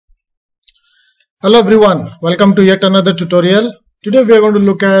Hello everyone, welcome to yet another tutorial. Today we are going to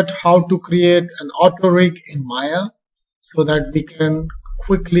look at how to create an auto rig in Maya so that we can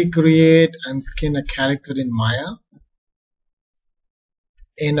quickly create and skin a character in Maya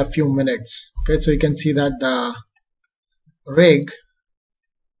in a few minutes. Okay, so you can see that the rig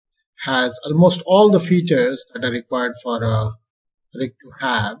has almost all the features that are required for a rig to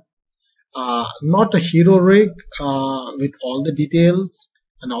have. Not a hero rig with all the details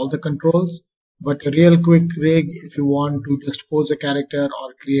and all the controls, but a real quick rig if you want to just pose a character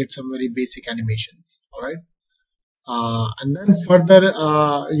or create some very basic animations. Alright, and then further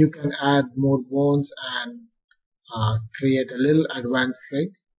you can add more bones and create a little advanced rig.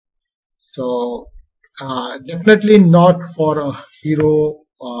 So definitely not for a hero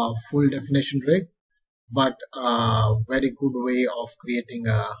full definition rig, but a very good way of creating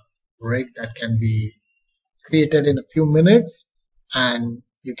a rig that can be created in a few minutes and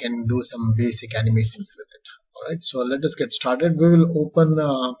you can do some basic animations with it. Alright, so let us get started. We will open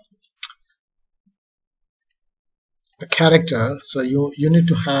a character. So you need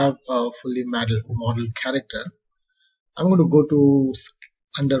to have a fully model character. I'm going to go to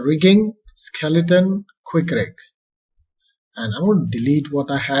under rigging, skeleton, quick rig, and I'm going to delete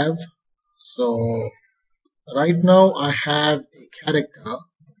what I have. So right now I have a character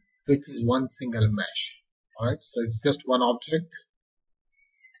which is one single mesh. Alright, so it's just one object.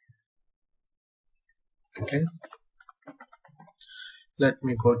 Okay, let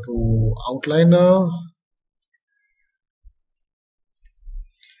me go to outliner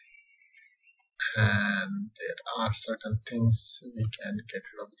and there are certain things we can get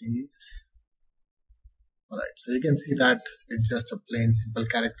rid of these. Alright, so you can see that it's just a plain simple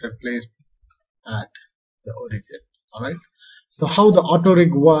character placed at the origin. Alright, so how the auto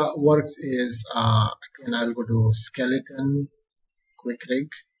rig works is again I'll go to skeleton, quick rig,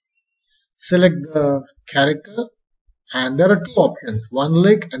 select the character, and there are two options, one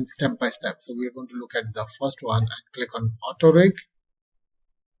rig and step by step. So we're going to look at the first one and click on auto rig,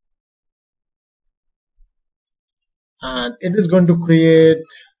 and it is going to create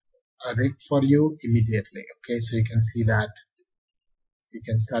a rig for you immediately. Okay, so you can see that you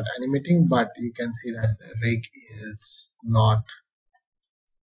can start animating, but you can see that the rig is not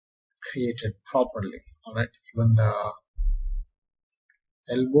created properly. Alright, even the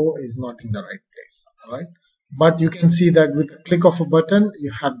elbow is not in the right place. Alright, but you can see that with the click of a button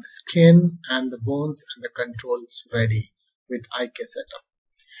you have the skin and the bones and the controls ready with IK setup.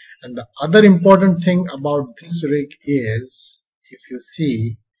 And the other important thing about this rig is, if you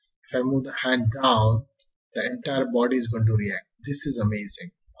see, if I move the hand down, the entire body is going to react. This is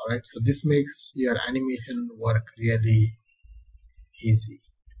amazing. Alright, so this makes your animation work really easy.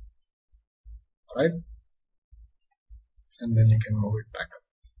 Alright, and then you can move it back up.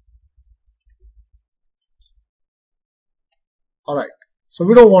 Alright, so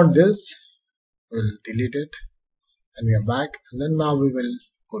we don't want this. We'll delete it and we are back, and then now we will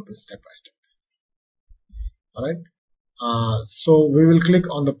go to step by step. Alright, so we will click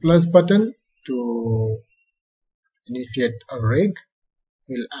on the plus button to initiate a rig.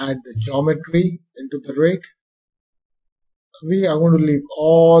 We'll add the geometry into the rig. We are going to leave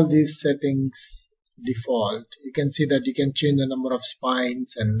all these settings default. You can see that you can change the number of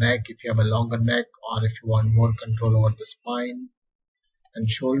spines and neck if you have a longer neck, or if you want more control over the spine and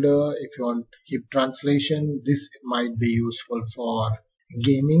shoulder. If you want hip translation, this might be useful for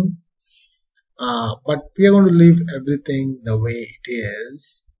gaming, but we are going to leave everything the way it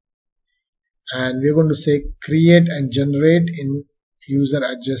is, and we're going to say create and generate in user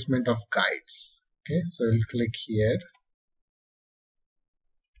adjustment of guides. Okay, so we'll click here.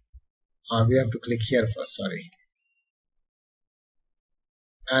 We have to click here first, sorry.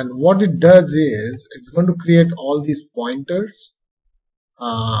 And what it does is it's going to create all these pointers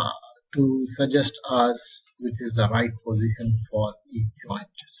to suggest us which is the right position for each joint.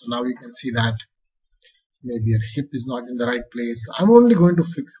 So now you can see that maybe your hip is not in the right place. I'm only going to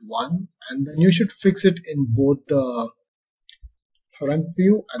fix one, and then you should fix it in both the front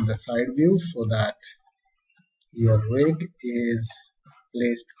view and the side view so that your rig is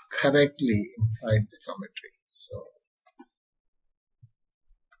placed correctly inside the geometry. So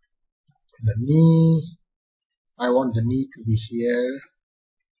the knee, I want the knee to be here,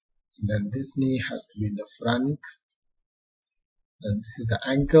 and then this knee has to be in the front, then this is the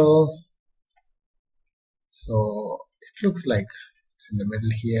ankle. So it looks like it's in the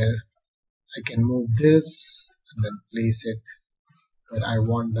middle here. I can move this and then place it where I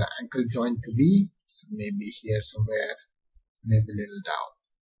want the ankle joint to be. So maybe here somewhere, maybe a little down.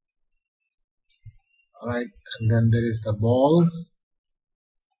 Alright, and then there is the ball,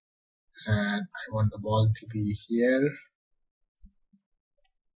 and I want the ball to be here.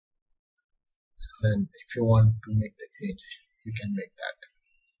 Then if you want to make the change, you can make that.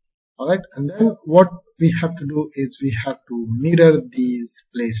 Alright, and then what we have to do is we have to mirror these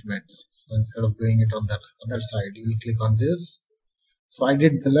placements. So instead of doing it on the other side, you will click on this. So I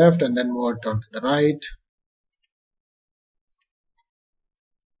did the left and then moved on to the right.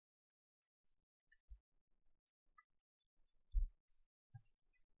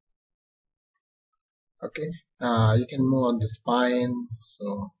 Okay, you can move on the spine. So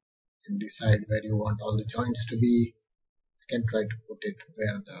you can decide where you want all the joints to be. You can try to put it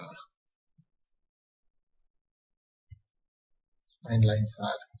where the spine lines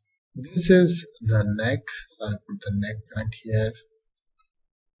are. This is the neck, so I'll put the neck joint here,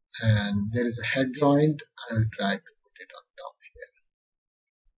 and there is a head joint. I will try to put it on top here,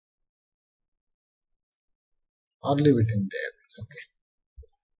 or leave it in there. Okay.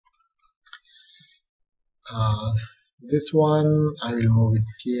 This one I will move it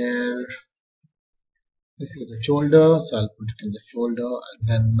here. This is the shoulder, so I'll put it in the shoulder, and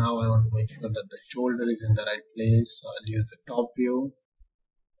then now I want to make sure that the shoulder is in the right place, so I'll use the top view.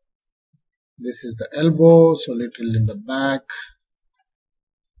 This is the elbow, so little in the back,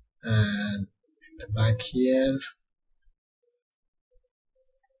 and in the back here.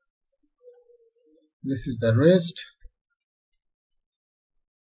 This is the wrist,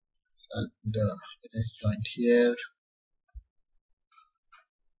 so I'll put the wrist joint here.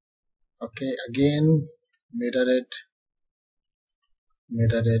 Okay, again mirror it, and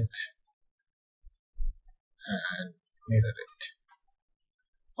mirror it.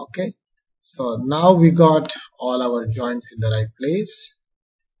 Okay, so now we got all our joints in the right place.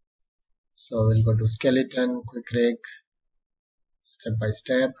 So we'll go to skeleton, quick rig, step by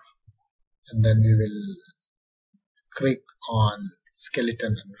step, and then we will click on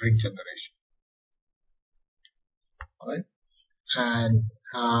skeleton and rig generation. Alright, and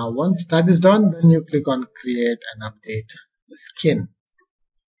once that is done, then you click on create and update the skin.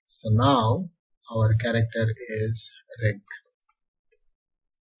 So now our character is rig.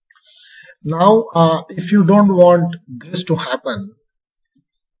 Now if you don't want this to happen,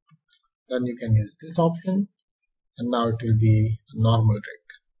 then you can use this option, and now it will be a normal rig.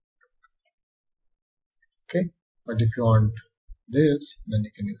 Okay, but if you want this, then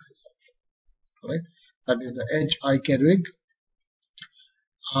you can use this option. Alright, that is the edge IK rig.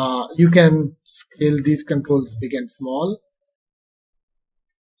 You can scale these controls big and small.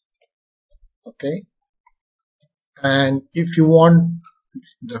 Okay, and if you want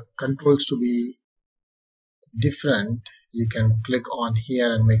the controls to be different, you can click on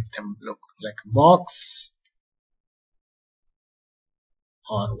here and make them look like a box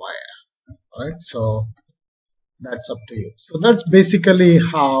or wire. Alright, so that's up to you. So that's basically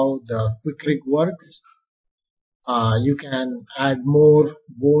how the quick rig works. You can add more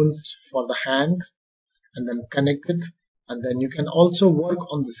bones for the hand and then connect it, and then you can also work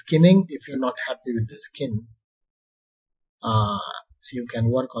on the skinning. If you're not happy with the skin, you can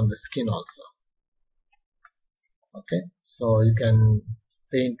work on the skin also. Okay, so you can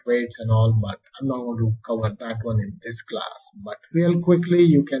paint weights and all, but I'm not going to cover that one in this class. But real quickly,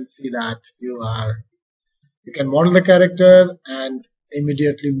 you can see that you can model the character and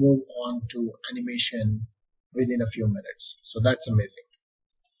immediately move on to animation within a few minutes. So that's amazing.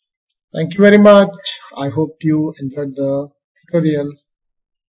 Thank you very much. I hope you enjoyed the tutorial.